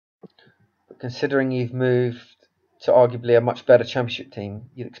considering you've moved to arguably a much better Championship team,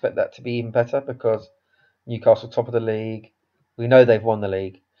 you'd expect that to be even better because Newcastle top of the league. We know they've won the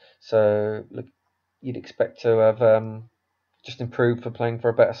league, so look, you'd expect to have just improved for playing for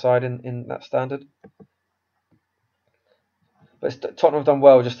a better side in that standard. But Tottenham have done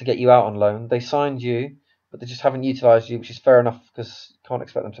well just to get you out on loan. They signed you, but they just haven't utilised you, which is fair enough because you can't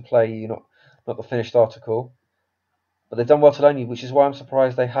expect them to play you, not the finished article. But they've done well to loan you, which is why I'm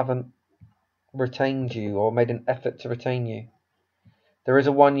surprised they haven't retained you or made an effort to retain you. There is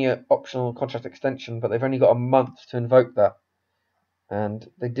a 1-year optional contract extension, but they've only got a month to invoke that. And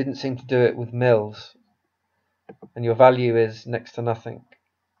they didn't seem to do it with Mills. And your value is next to nothing.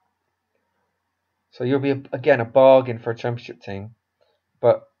 So you'll be, again, a bargain for a Championship team.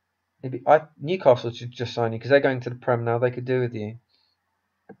 But Newcastle should just sign you because they're going to the Prem now. They could do with you.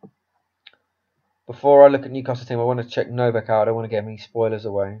 Before I look at Newcastle team, I want to check Novak out. I don't want to get any spoilers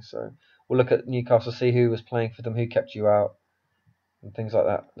away. So we'll look at Newcastle, see who was playing for them, who kept you out, and things like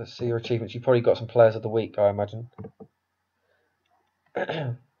that. Let's see your achievements. You probably got some players of the week, I imagine.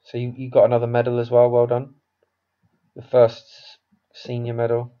 So you got another medal as well. Well done. Your first senior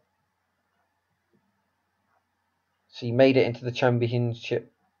medal. So you made it into the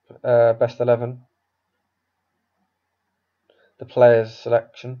Championship best 11. The players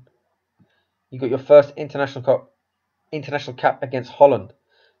selection. You got your first international cap against Holland.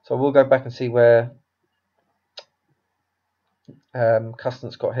 So we'll go back and see where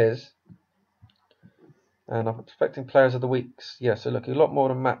Custance got his. And I'm expecting players of the weeks. Yeah, so look, a lot more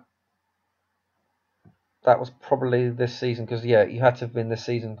than Matt. That was probably this season because, yeah, you had to have been this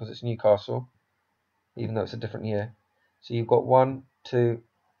season because it's Newcastle, even though it's a different year. So you've got 1, 2,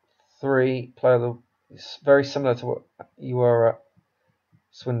 3 player of the. It's very similar to what you were at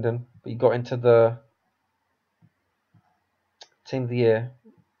Swindon, but you got into the team of the year.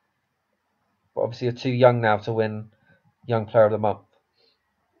 But obviously you're too young now to win Young Player of the Month.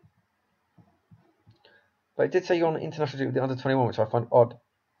 But it did say you're on international duty with the under-21, which I find odd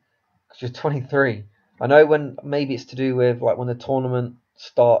because you're 23. I know when maybe it's to do with like when the tournament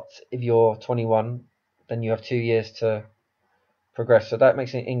starts. If you're 21, then you have 2 years to progress. So that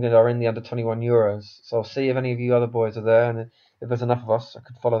makes it England are in the under-21 Euros. So I'll see if any of you other boys are there, and if there's enough of us, I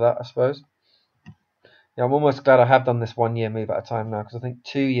could follow that, I suppose. Yeah, I'm almost glad I have done this 1 year move at a time now because I think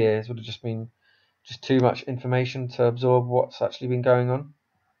 2 years would have just been too much information to absorb what's actually been going on.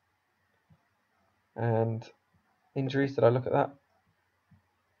 And injuries, did I look at that?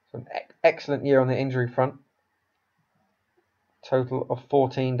 So an excellent year on the injury front. Total of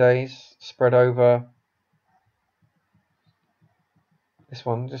 14 days spread over. This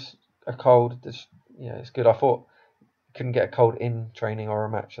one, just a cold. Yeah, it's good. I thought you couldn't get a cold in training or a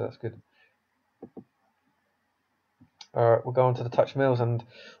match, so that's good. Alright, we'll go on to the touch Mills and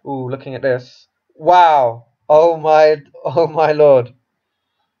looking at this. Wow! Oh my lord.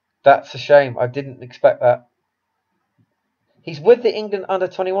 That's a shame. I didn't expect that. He's with the England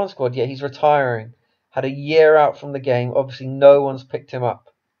under-21 squad, yet he's retiring. Had a year out from the game. Obviously, no one's picked him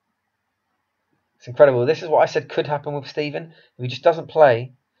up. It's incredible. This is what I said could happen with Stephen. If he just doesn't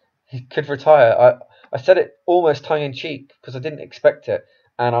play, he could retire. I said it almost tongue-in-cheek because I didn't expect it.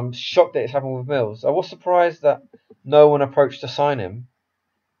 And I'm shocked that it's happened with Mills. I was surprised that no one approached to sign him.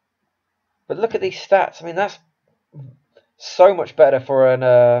 But look at these stats. I mean, that's so much better for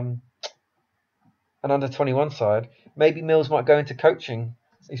an under-21 side. Maybe Mills might go into coaching.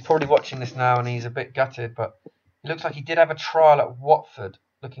 He's probably watching this now and he's a bit gutted. But it looks like he did have a trial at Watford,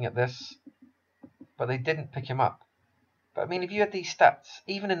 looking at this. But they didn't pick him up. But I mean, if you had these stats,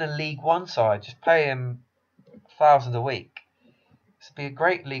 even in a League One side, just pay him £1,000 a week. This would be a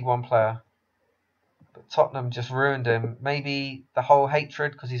great League One player. But Tottenham just ruined him. Maybe the whole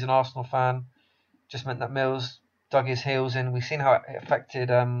hatred, because he's an Arsenal fan, just meant that Mills dug his heels in. We've seen how it affected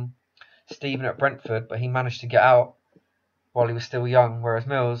Stephen at Brentford, but he managed to get out while he was still young, whereas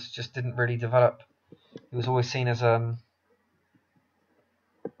Mills just didn't really develop. He was always seen as a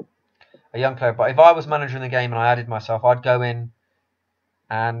young player. But if I was managing the game and I added myself, I'd go in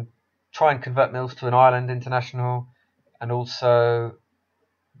and try and convert Mills to an Ireland international, and also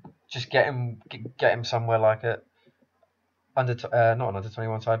just get him somewhere like not an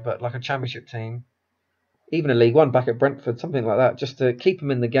under-21 side, but like a Championship team, even a League One back at Brentford, something like that, just to keep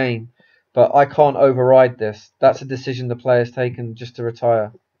him in the game. But I can't override this. That's a decision the player's taken just to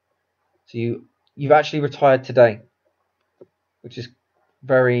retire. So you've actually retired today, which is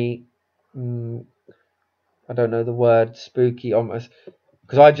very I don't know the word, spooky almost,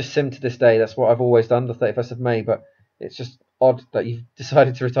 because I just sim to this day. That's what I've always done, the 31st of May, but it's just odd that you've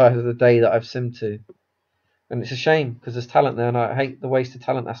decided to retire to the day that I've simmed to. And it's a shame because there's talent there and I hate the wasted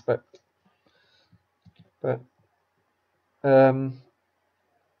talent aspect. But I'll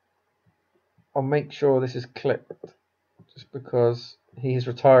make sure this is clipped just because he is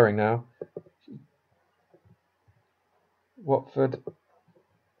retiring now. Watford.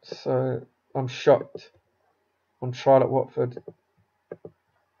 So I'm shocked. On trial at Watford.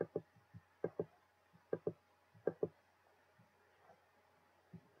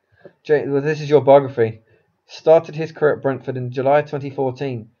 Well, this is your biography. Started his career at Brentford in July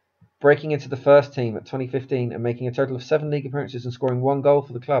 2014, breaking into the first team at 2015 and making a total of 7 league appearances and scoring 1 goal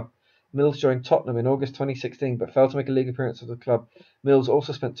for the club. Mills joined Tottenham in August 2016 but failed to make a league appearance for the club. Mills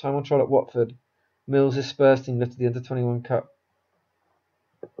also spent time on trial at Watford. Mills' Spurs team lifted the Under-21 Cup.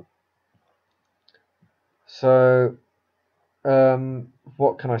 So,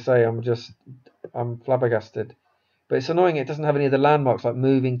 what can I say? I'm flabbergasted. But it's annoying it doesn't have any of the landmarks like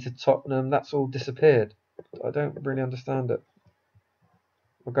moving to Tottenham. That's all disappeared. I don't really understand it.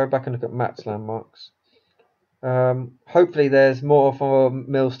 I'll go back and look at Matt's landmarks. Hopefully there's more for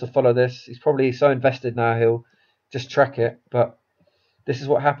Mills to follow this. He's probably so invested now he'll just track it. But this is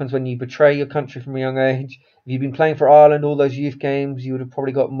what happens when you betray your country from a young age. If you've been playing for Ireland all those youth games, you would have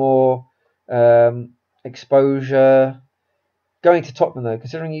probably got more exposure. Going to Tottenham though,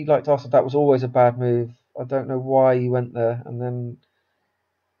 considering you liked Arsenal, that was always a bad move. I don't know why you went there, and then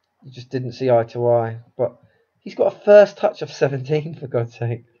you just didn't see eye to eye. But he's got a first touch of 17, for God's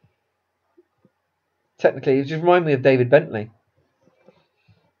sake. Technically, it just reminds me of David Bentley.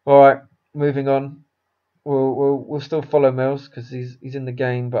 All right, moving on. We'll still follow Mills because he's in the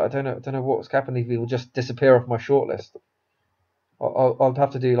game, but I don't know what's happening if he will just disappear off my shortlist. I'll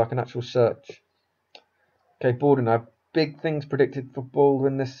have to do like an actual search. Okay, Baldwin. I have big things predicted for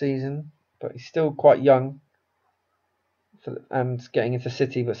Baldwin this season, but he's still quite young and getting into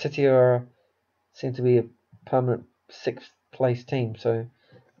City. But City seem to be a permanent 6th place team, so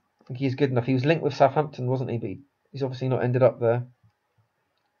I think he's good enough. He was linked with Southampton, wasn't he? But he's obviously not ended up there.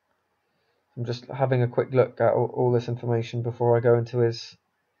 I'm just having a quick look at all this information before I go into his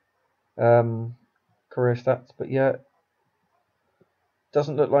career stats. But yeah,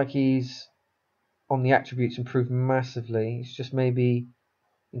 doesn't look like he's on the attributes improved massively. He's just maybe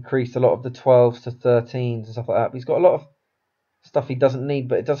increased a lot of the 12s to 13s and stuff like that. But he's got a lot of stuff he doesn't need,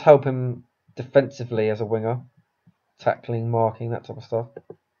 but it does help him defensively as a winger. Tackling, marking, that type of stuff.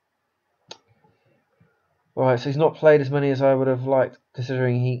 Alright, so he's not played as many as I would have liked,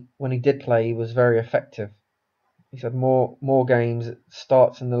 considering when he did play, he was very effective. He's had more games,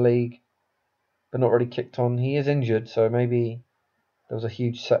 starts in the league, but not really kicked on. He is injured, so maybe there was a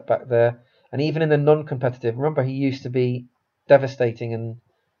huge setback there. And even in the non-competitive, remember he used to be devastating in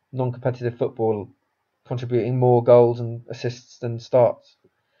non-competitive football, contributing more goals and assists than starts.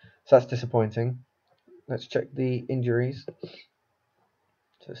 So that's disappointing. Let's check the injuries.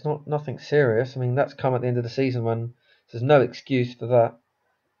 So it's nothing serious. I mean, that's come at the end of the season when there's no excuse for that.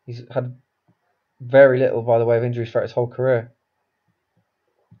 He's had very little by the way of injuries throughout his whole career.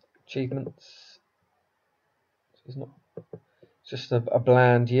 Achievements. It's just a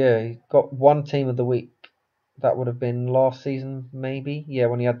bland year. He got one team of the week. That would have been last season, maybe. Yeah,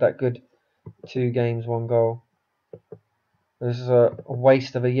 when he had that good 2 games, 1 goal. This is a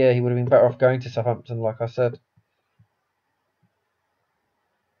waste of a year. He would have been better off going to Southampton, like I said.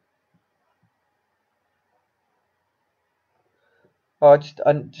 Oh,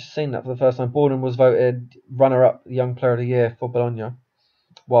 I'd just seen that for the first time. Borden was voted runner-up, Young Player of the Year for Bologna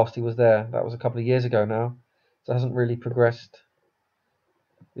whilst he was there. That was a couple of years ago now, so it hasn't really progressed.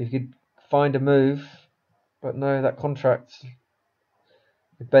 If you could find a move, but no, that contract's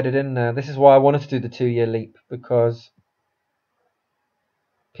bedded in there. This is why I wanted to do the 2-year leap, because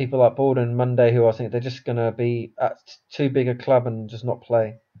people like Borden, Monday, who I think they're just gonna be at too big a club and just not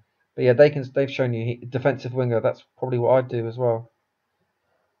play. But yeah, they've shown you defensive winger. That's probably what I'd do as well.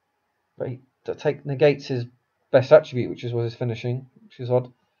 But he negates his best attribute, which was his finishing, which is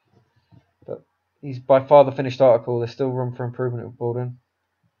odd. But he's by far the finished article. There's still room for improvement with Borden.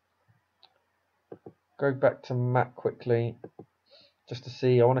 Go back to Matt quickly, just to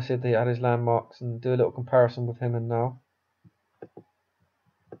see. I want to see if they add his landmarks and do a little comparison with him and now.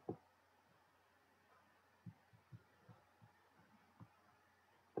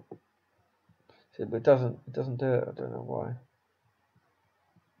 See, but it doesn't do it. I don't know why.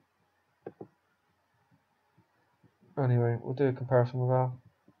 Anyway, we'll do a comparison with Al.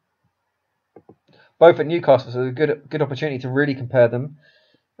 Both at Newcastle, so a good opportunity to really compare them.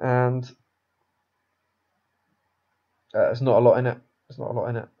 And there's not a lot in it. There's not a lot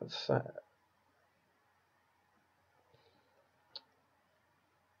in it.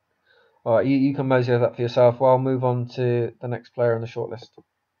 Alright, you can mosey that for yourself. Well, I'll move on to the next player on the shortlist.